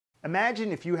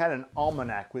Imagine if you had an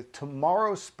almanac with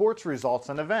tomorrow's sports results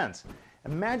and events.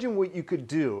 Imagine what you could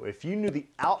do if you knew the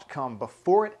outcome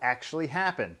before it actually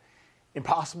happened.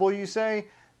 Impossible, you say?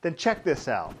 Then check this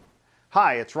out.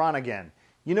 Hi, it's Ron again.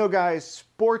 You know guys,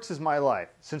 sports is my life.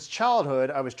 Since childhood,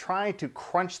 I was trying to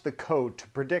crunch the code to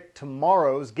predict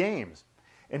tomorrow's games.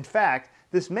 In fact,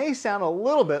 this may sound a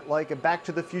little bit like a Back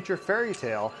to the Future fairy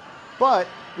tale, but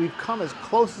we've come as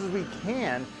close as we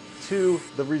can to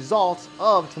the results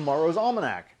of tomorrow's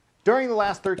almanac. During the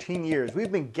last 13 years,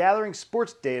 we've been gathering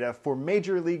sports data for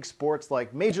major league sports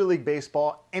like Major League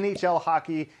Baseball, NHL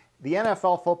hockey, the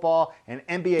NFL football, and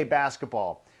NBA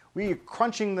basketball. We are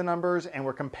crunching the numbers and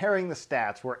we're comparing the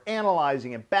stats. We're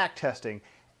analyzing and backtesting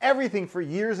everything for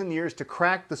years and years to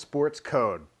crack the sports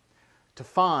code. To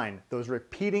find those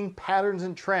repeating patterns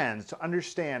and trends to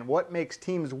understand what makes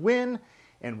teams win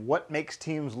and what makes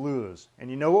teams lose. And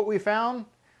you know what we found?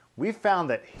 We found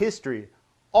that history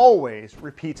always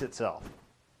repeats itself.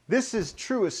 This is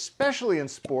true especially in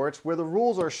sports where the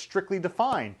rules are strictly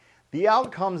defined. The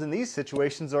outcomes in these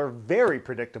situations are very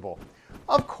predictable.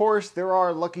 Of course, there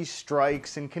are lucky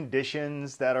strikes and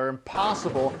conditions that are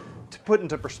impossible to put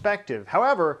into perspective.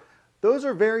 However, those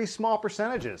are very small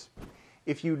percentages.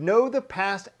 If you know the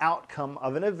past outcome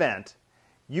of an event,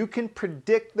 you can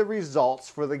predict the results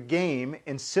for the game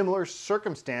in similar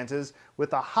circumstances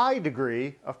with a high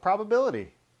degree of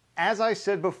probability. As I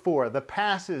said before, the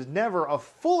past is never a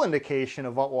full indication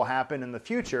of what will happen in the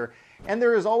future, and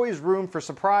there is always room for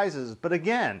surprises. But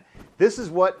again, this is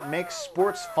what makes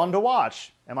sports fun to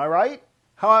watch. Am I right?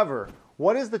 However,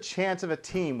 what is the chance of a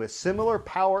team with similar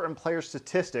power and player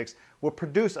statistics will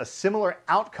produce a similar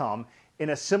outcome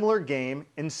in a similar game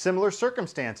in similar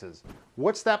circumstances?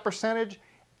 What's that percentage?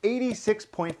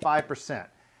 86.5%.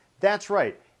 That's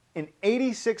right. In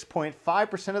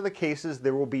 86.5% of the cases,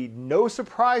 there will be no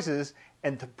surprises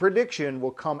and the prediction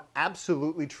will come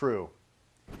absolutely true.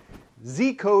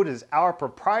 Z-Code is our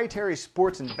proprietary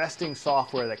sports investing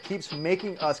software that keeps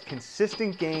making us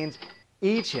consistent gains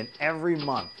each and every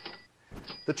month.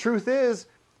 The truth is,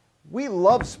 we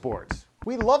love sports.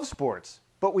 We love sports,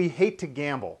 but we hate to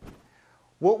gamble.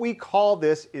 What we call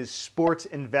this is sports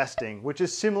investing, which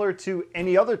is similar to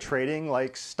any other trading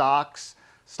like stocks,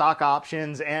 stock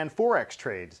options, and Forex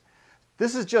trades.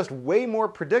 This is just way more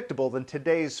predictable than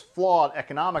today's flawed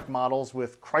economic models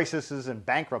with crises and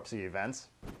bankruptcy events.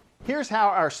 Here's how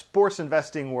our sports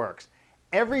investing works.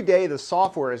 Every day the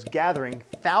software is gathering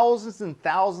thousands and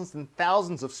thousands and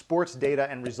thousands of sports data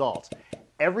and results.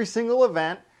 Every single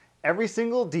event, every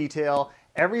single detail,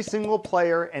 every single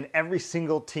player, and every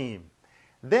single team.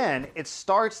 Then it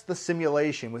starts the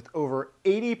simulation with over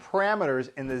 80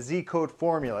 parameters in the Z-Code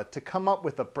formula to come up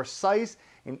with a precise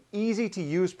and easy to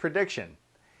use prediction.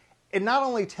 It not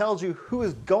only tells you who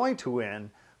is going to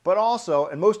win, but also,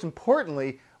 and most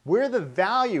importantly, where the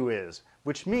value is,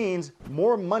 which means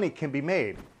more money can be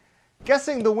made.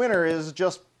 Guessing the winner is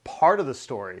just part of the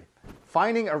story.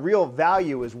 Finding a real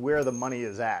value is where the money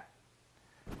is at.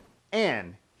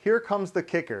 And here comes the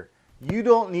kicker. You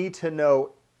don't need to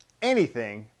know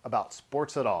anything about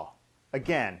sports at all.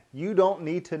 Again, you don't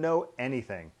need to know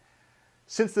anything.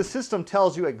 Since the system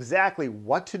tells you exactly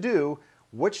what to do,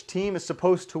 which team is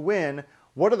supposed to win,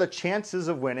 what are the chances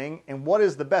of winning, and what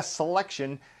is the best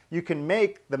selection, you can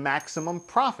make the maximum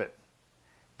profit.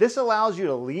 This allows you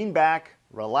to lean back,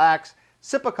 relax,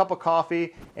 sip a cup of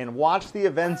coffee, and watch the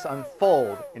events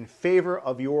unfold in favor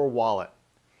of your wallet.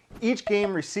 Each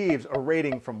game receives a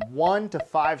rating from 1 to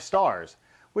 5 stars,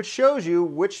 which shows you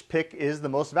which pick is the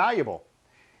most valuable.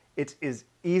 It's as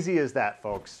easy as that,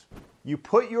 folks. You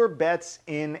put your bets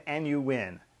in and you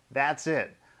win. That's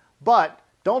it. But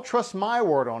don't trust my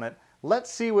word on it. Let's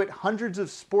see what hundreds of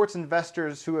sports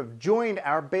investors who have joined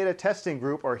our beta testing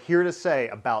group are here to say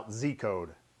about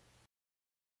Z-Code.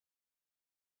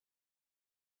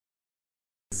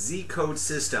 Z-Code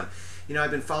system. You know,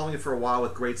 I've been following it for a while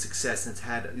with great success, and it's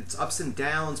had its ups and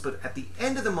downs, but at the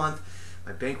end of the month,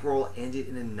 my bankroll ended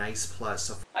in a nice plus.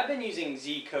 So I've been using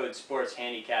Z-Code sports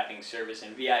handicapping service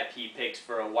and VIP picks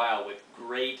for a while with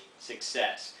great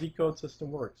success. Z-Code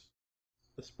system works.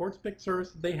 The sports pick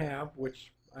service that they have,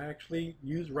 which I actually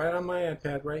use right on my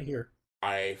iPad right here.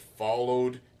 I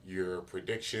followed your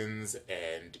predictions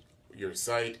and your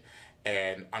site,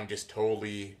 and I'm just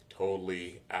totally,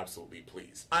 absolutely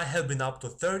pleased. I have been up to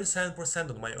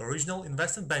 37% on my original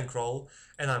invested bankroll,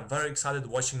 and I'm very excited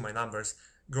watching my numbers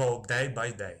grow day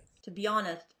by day. To be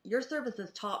honest, your service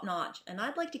is top-notch, and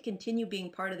I'd like to continue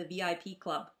being part of the VIP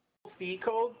club.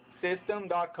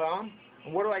 Ccodesystem.com.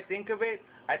 What do I think of it?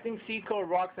 I think C-Code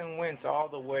rocks and wins all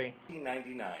the way.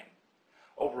 $99.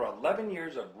 over 11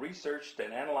 years of research to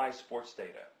analyze sports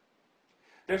data.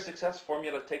 Their success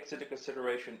formula takes into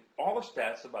consideration all the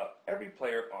stats about every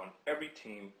player on every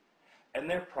team, and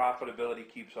their profitability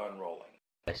keeps on rolling.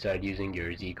 I started using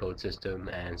your Z-code system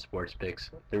and sports picks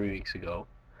 3 weeks ago,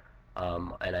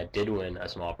 and I did win a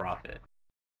small profit.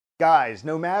 Guys,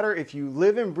 no matter if you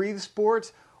live and breathe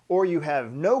sports or you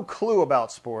have no clue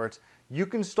about sports, you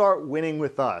can start winning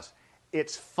with us.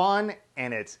 It's fun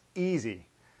and it's easy.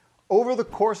 Over the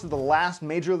course of the last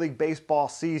Major League Baseball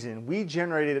season, we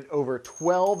generated over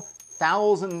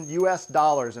 $12,000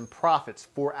 US in profits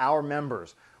for our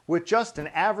members with just an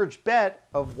average bet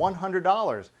of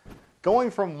 $100.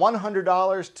 Going from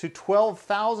 $100 to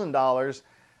 $12,000,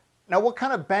 now what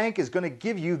kind of bank is going to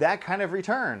give you that kind of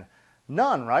return?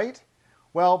 None, right?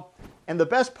 Well, and the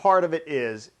best part of it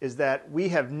is that we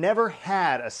have never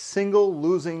had a single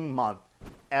losing month,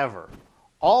 ever.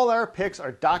 All our picks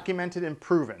are documented and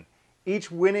proven.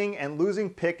 Each winning and losing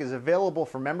pick is available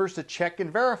for members to check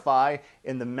and verify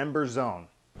in the member zone.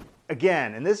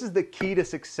 Again, and this is the key to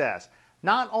success,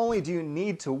 not only do you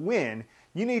need to win,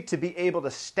 you need to be able to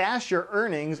stash your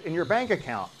earnings in your bank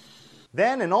account.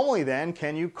 Then and only then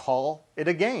can you call it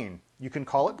a gain. You can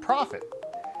call it profit.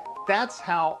 That's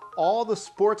how all the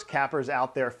sports cappers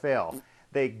out there fail.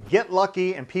 They get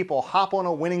lucky and people hop on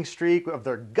a winning streak of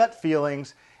their gut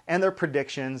feelings and their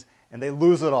predictions, and they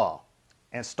lose it all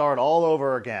and start all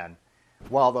over again,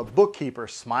 while the bookkeeper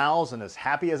smiles and is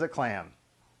happy as a clam.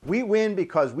 We win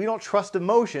because we don't trust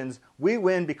emotions. We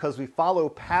win because we follow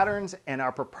patterns and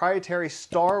our proprietary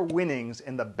star winnings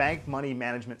in the bank money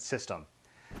management system.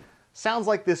 Sounds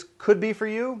like this could be for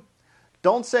you?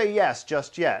 Don't say yes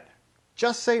just yet.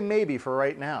 Just say maybe for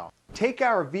right now. Take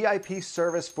our VIP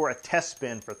service for a test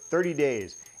spin for 30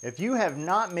 days. If you have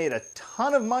not made a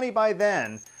ton of money by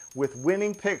then with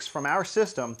winning picks from our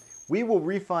system, we will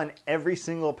refund every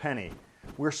single penny.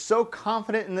 We're so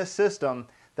confident in this system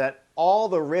that all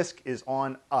the risk is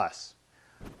on us.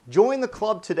 Join the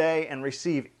club today and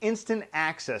receive instant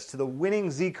access to the winning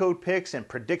Z-code picks and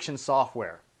prediction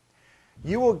software.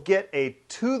 You will get a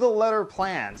to-the-letter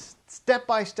plan,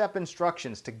 step-by-step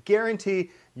instructions to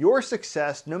guarantee your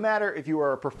success no matter if you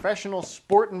are a professional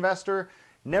sport investor,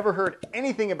 never heard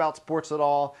anything about sports at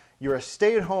all, you're a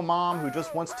stay-at-home mom who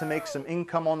just wants to make some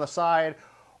income on the side,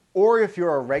 or if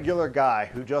you're a regular guy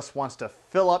who just wants to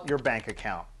fill up your bank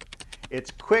account. It's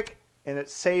quick and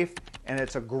it's safe and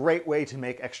it's a great way to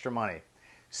make extra money.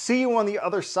 See you on the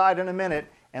other side in a minute,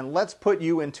 and let's put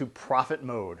you into profit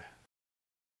mode.